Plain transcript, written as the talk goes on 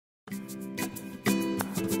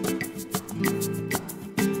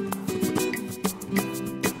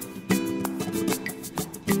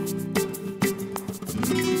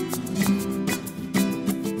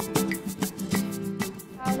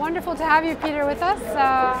Wonderful to have you, Peter, with us.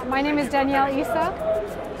 My name is Danielle Issa.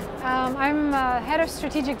 I'm Head of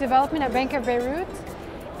Strategic Development at Bank of Beirut.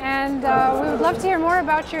 And we would love to hear more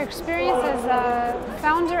about your experience as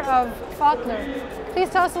founder of Photler. Please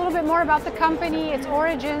tell us a little bit more about the company, its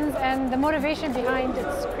origins, and the motivation behind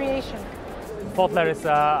its creation. Photler is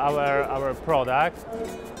our product,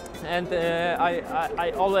 and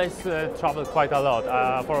I always travel quite a lot.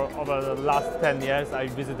 For over the last 10 years, I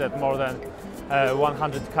visited more than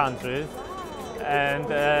 100 countries. And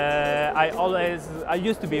I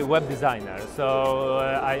used to be a web designer, so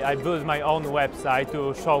I built my own website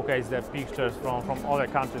to showcase the pictures from other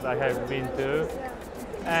countries I have been to.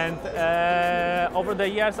 And over the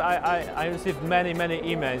years, I received many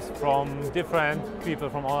emails from different people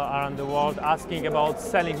from all around the world asking about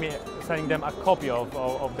selling them a copy of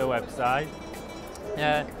the website.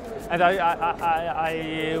 And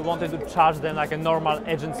I wanted to charge them like a normal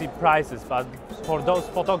agency prices, but for those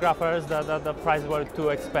photographers, the prices were too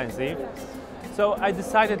expensive. So I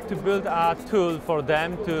decided to build a tool for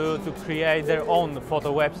them to create their own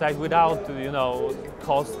photo website without,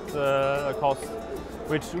 cost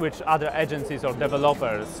which other agencies or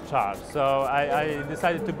developers charge. So I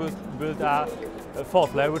decided to build a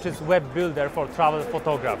Photler, which is web builder for travel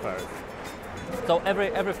photographers. So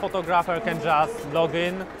every photographer can just log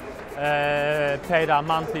in, pay a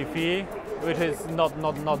monthly fee, which is not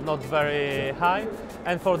very high,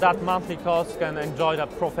 and for that monthly cost can enjoy a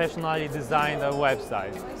professionally designed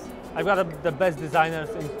website. I've got the best designers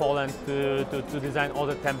in Poland to design all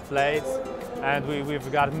the templates, and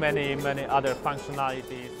we've got many other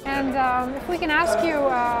functionalities. And if we can ask you,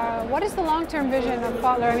 what is the long-term vision of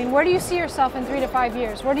Photler? I mean, where do you see yourself in 3 to 5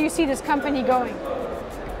 years? Where do you see this company going?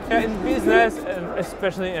 In business,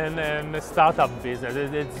 especially in the startup business,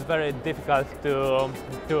 it's very difficult to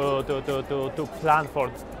plan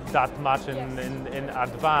for that much in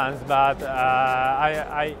advance. But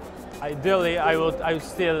ideally, I would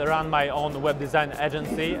still run my own web design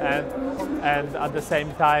agency and at the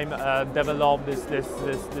same time develop this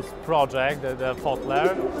project, the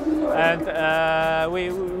Photler. And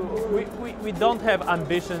we don't have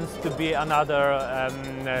ambitions to be another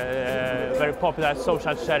very popular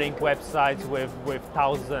social sharing websites with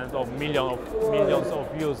thousands or millions of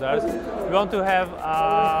users. We want to have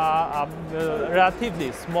a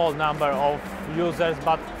relatively small number of users,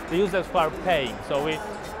 but the users who are paying. So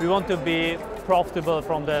we want to be profitable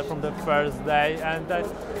from the first day,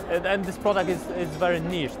 and this product is very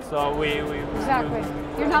niche. So exactly.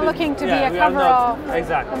 You're not looking to be a cover-all for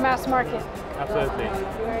the mass market. Absolutely.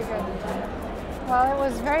 Very good. Well, it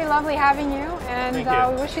was very lovely having you, and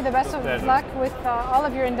we wish you the best of luck with all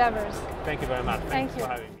of your endeavors. Thank you very much. Thank you. For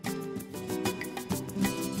having me.